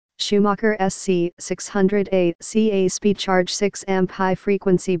Schumacher SC-600A-CA SpeedCharge 6-amp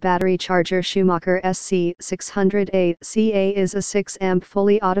high-frequency battery charger. Schumacher SC-600A-CA is a 6-amp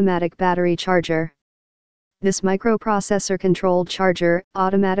fully automatic battery charger. This microprocessor-controlled charger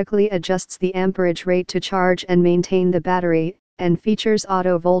automatically adjusts the amperage rate to charge and maintain the battery, and features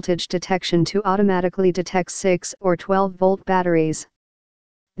auto voltage detection to automatically detect 6 or 12-volt batteries.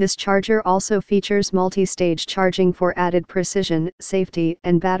 This charger also features multi-stage charging for added precision, safety,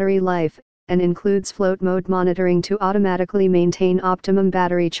 and battery life, and includes float mode monitoring to automatically maintain optimum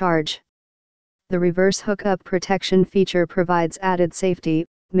battery charge. The reverse hookup protection feature provides added safety,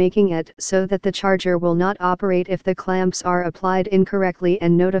 making it so that the charger will not operate if the clamps are applied incorrectly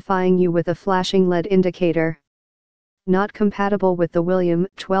and notifying you with a flashing LED indicator. Not compatible with the William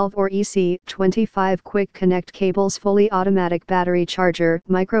 12 or EC25 Quick Connect cables. Fully automatic battery charger,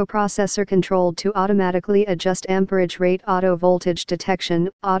 microprocessor controlled to automatically adjust amperage rate, auto voltage detection,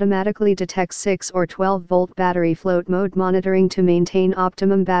 automatically detects 6 or 12-volt battery, float mode monitoring to maintain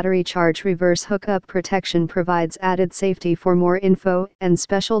optimum battery charge. Reverse hookup protection provides added safety. For more info and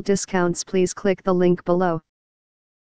special discounts, please click the link below.